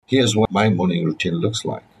Here's what my morning routine looks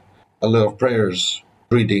like: a lot of prayers,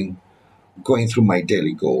 reading, going through my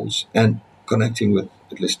daily goals, and connecting with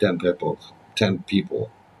at least 10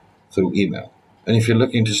 people through email. And if you're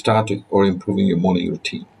looking to start or improving your morning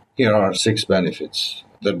routine, here are 6 benefits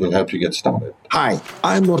that will help you get started. Hi,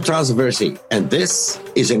 I'm Murtaza Versi, and this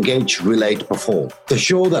is Engage, Relate, Perform, the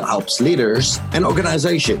show that helps leaders and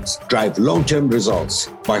organizations drive long-term results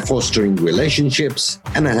by fostering relationships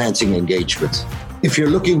and enhancing engagement. If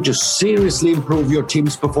you're looking to seriously improve your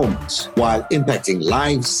team's performance while impacting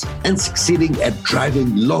lives and succeeding at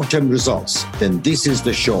driving long-term results, then this is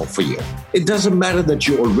the show for you. It doesn't matter that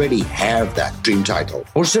you already have that dream title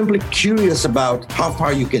or simply curious about how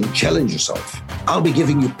far you can challenge yourself. I'll be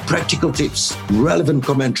giving you practical tips, relevant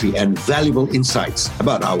commentary, and valuable insights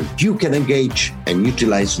about how you can engage and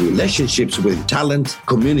utilize relationships with talent,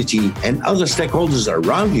 community, and other stakeholders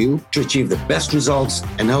around you to achieve the best results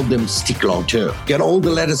and help them stick long term. Get all the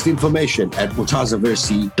latest information at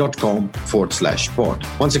murtazaversi.com/pod.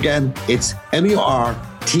 Once again, it's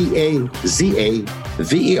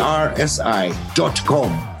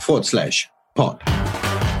murtazaversi.com/pod.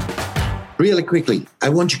 Really quickly, I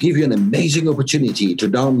want to give you an amazing opportunity to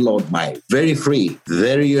download my very free,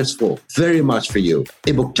 very useful, very much for you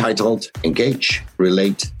ebook titled Engage,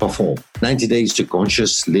 Relate, Perform: 90 Days to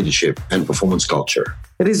Conscious Leadership and Performance Culture.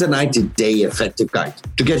 It is a 90-day effective guide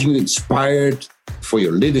to get you inspired for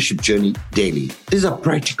your leadership journey daily. These are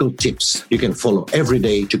practical tips you can follow every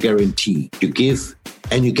day to guarantee you give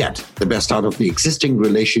and you get the best out of the existing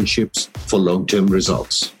relationships for long-term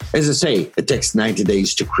results. As I say, it takes 90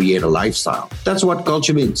 days to create a lifestyle. That's what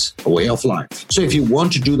culture means, a way of life. So if you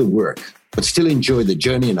want to do the work, but still enjoy the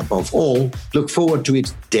journey and above all, look forward to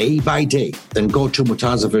it day by day, then go to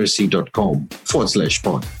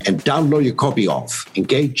murtazaversi.com/pod and download your copy of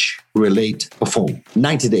Engage, Relate, Perform: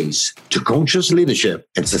 90 Days to Conscious Leadership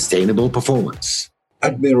and Sustainable Performance.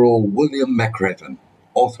 Admiral William McRaven,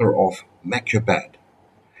 author of Make Your Bed,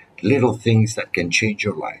 Little Things That Can Change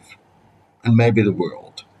Your Life, and maybe the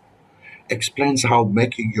world, explains how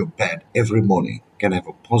making your bed every morning can have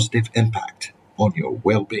a positive impact on your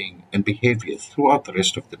well-being and behavior throughout the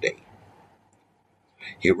rest of the day.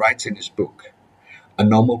 He writes in his book, a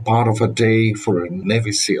normal part of a day for a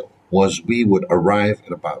Navy SEAL was we would arrive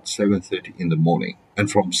at about 7:30 in the morning, and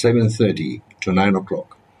from 7:30 to 9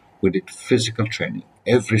 o'clock, we did physical training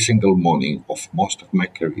every single morning of most of my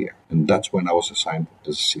career, and that's when I was assigned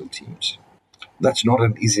to the SEAL teams. That's not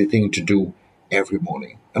an easy thing to do every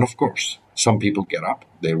morning, and of course, some people get up,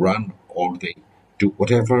 they run, or they do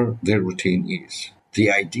whatever their routine is. The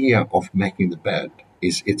idea of making the bed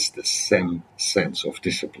is it's the same sense of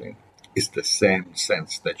discipline. It's the same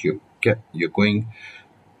sense that you're going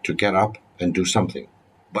to get up and do something.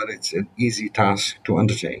 But it's an easy task to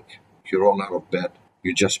undertake. You roll out of bed,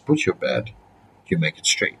 you just put your bed, you make it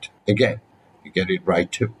straight. Again, you get it right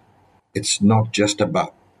too. It's not just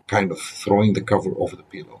about kind of throwing the cover over the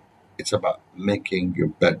pillow. It's about making your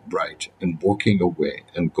bed right and walking away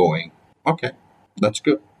and going, okay, that's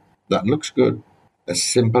good. That looks good. As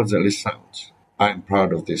simple as it sounds, I'm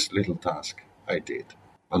proud of this little task I did,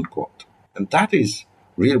 unquote. And that is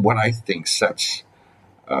really what I think sets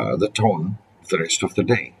the tone of the rest of the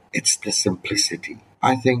day. It's the simplicity.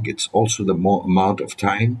 I think it's also the more amount of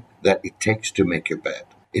time that it takes to make your bed.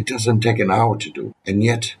 It doesn't take an hour to do, and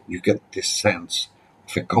yet you get this sense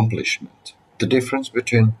of accomplishment. The difference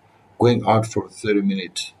between going out for a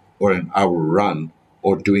 30-minute or an hour run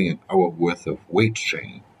or doing an hour worth of weight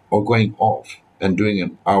training or going off and doing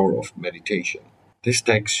an hour of meditation. This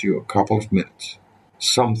takes you a couple of minutes.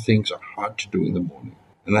 Some things are hard to do in the morning,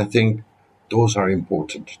 and I think those are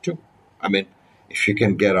important too. I mean, if you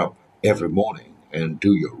can get up every morning and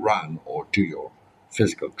do your run or do your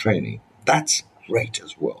physical training, that's great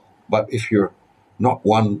as well. But if you're not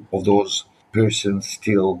one of those persons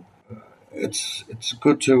still, it's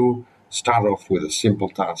good to start off with a simple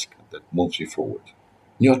task that moves you forward.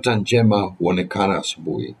 Nyota njema huonekana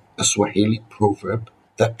asubuhi, a Swahili proverb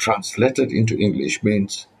that translated into English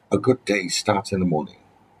means a good day starts in the morning.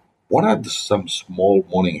 What are some small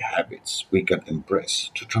morning habits we can embrace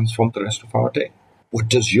to transform the rest of our day? What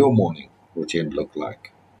does your morning routine look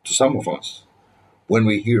like? To some of us, when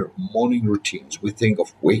we hear morning routines, we think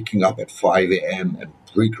of waking up at 5 a.m. and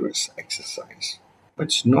rigorous exercise. But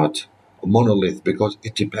it's not a monolith because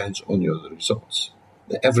it depends on your results.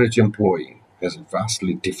 The average employee has a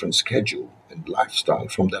vastly different schedule and lifestyle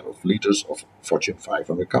from that of leaders of Fortune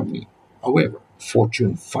 500 company. However,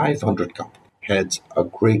 Fortune 500 company heads are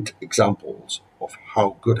great examples of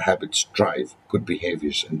how good habits drive good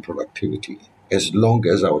behaviors and productivity. As long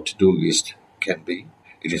as our to-do list can be,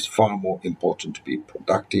 It is far more important to be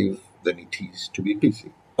productive than it is to be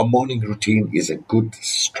busy. A morning routine is a good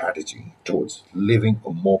strategy towards living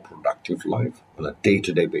a more productive life on a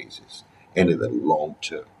day-to-day basis and in the long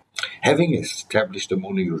term. Having established a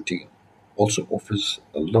morning routine also offers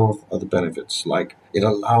a lot of other benefits, like it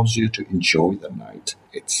allows you to enjoy the night.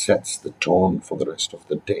 It sets the tone for the rest of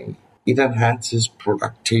the day. It enhances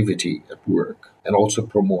productivity at work and also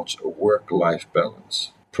promotes a work-life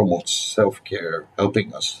balance, promotes self-care,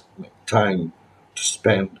 helping us make time to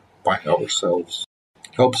spend by ourselves,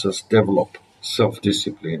 helps us develop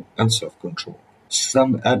self-discipline and self-control.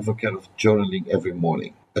 Some advocate of journaling every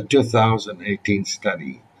morning. A 2018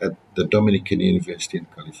 study at the Dominican University in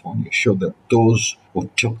California showed that those who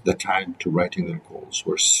took the time to writing their goals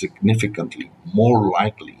were significantly more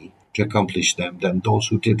likely to accomplish them than those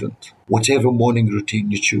who didn't. Whatever morning routine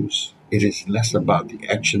you choose, it is less about the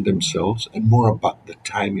action themselves and more about the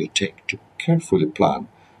time you take to carefully plan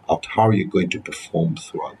out how you're going to perform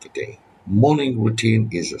throughout the day. Morning routine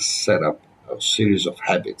is a setup, a series of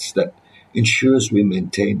habits that ensures we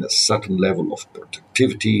maintain a certain level of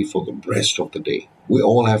productivity for the rest of the day. We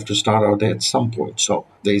all have to start our day at some point, so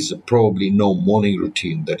there is probably no morning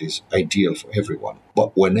routine that is ideal for everyone.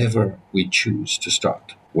 But whenever we choose to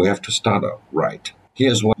start, we have to start out right.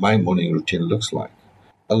 Here's what my morning routine looks like.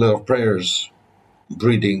 A lot of prayers,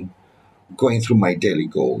 breathing, going through my daily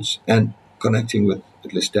goals, and connecting with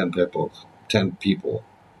at least 10 people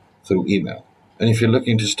through email. And if you're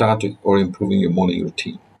looking to start or improving your morning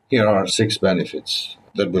routine, here are 6 benefits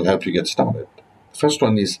that will help you get started. The first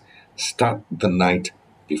one is start the night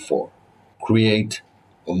before. Create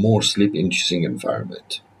a more sleep-inducing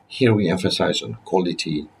environment. Here we emphasize on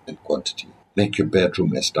quality and quantity. Make your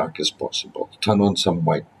bedroom as dark as possible. Turn on some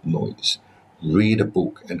white noise. Read a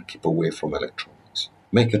book and keep away from electronics.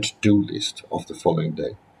 Make a to-do list of the following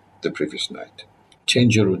day, the previous night.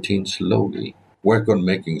 Change your routine slowly. Work on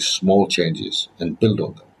making small changes and build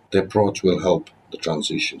on them. The approach will help the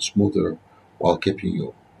transition smoother while keeping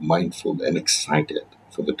you mindful and excited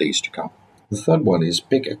for the days to come. The third one is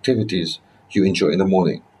pick activities you enjoy in the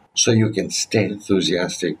morning so you can stay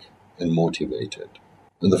enthusiastic and motivated.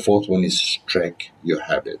 And the fourth one is track your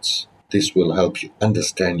habits. This will help you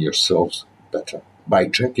understand yourselves better. By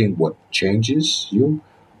tracking what changes you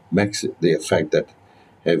makes it the effect that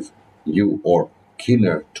have you or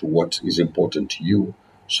keener to what is important to you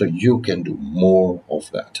so you can do more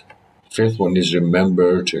of that. Fifth one is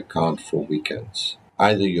remember to account for weekends.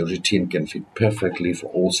 Either your routine can fit perfectly for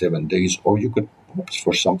all 7 days or you could opt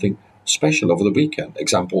for something special over the weekend.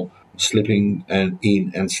 Example, sleeping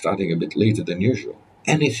in and starting a bit later than usual.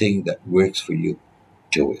 Anything that works for you,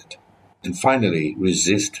 do it. And finally,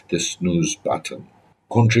 resist the snooze button.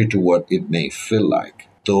 Contrary to what it may feel like,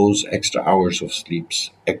 those extra hours of sleep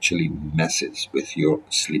actually messes with your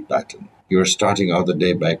sleep pattern. You're starting out the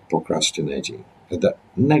day by procrastinating, and that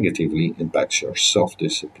negatively impacts your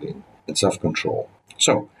self-discipline and self-control.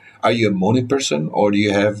 So, are you a morning person or do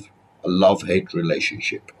you have a love-hate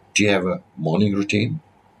relationship? Do you have a morning routine?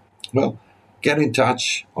 Well, get in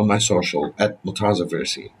touch on my social at Murtaza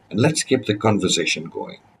Versi and let's keep the conversation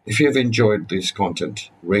going. If you have enjoyed this content,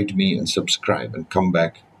 rate me and subscribe and come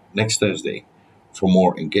back next Thursday for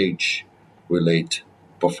more Engage, Relate,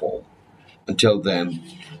 Perform. Until then,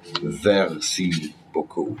 merci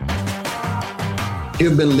beaucoup.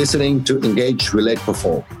 You've been listening to Engage, Relate,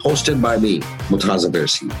 Perform, hosted by me, Murtaza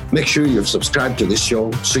Versi. Make sure you've subscribed to this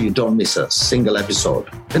show so you don't miss a single episode.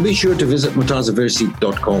 And be sure to visit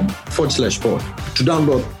murtazaversi.com/pod to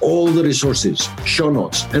download all the resources, show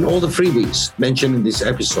notes, and all the freebies mentioned in this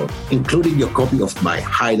episode, including your copy of my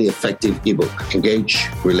highly effective ebook, Engage,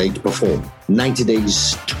 Relate, Perform, 90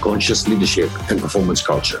 Days to Conscious Leadership and Performance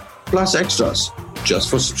Culture, plus extras just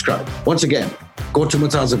for subscribe. Once again, go to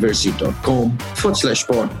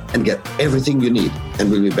murtazaversi.com/pod and get everything you need.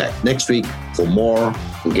 And we'll be back next week for more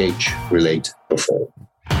Engage, Relate, Perform.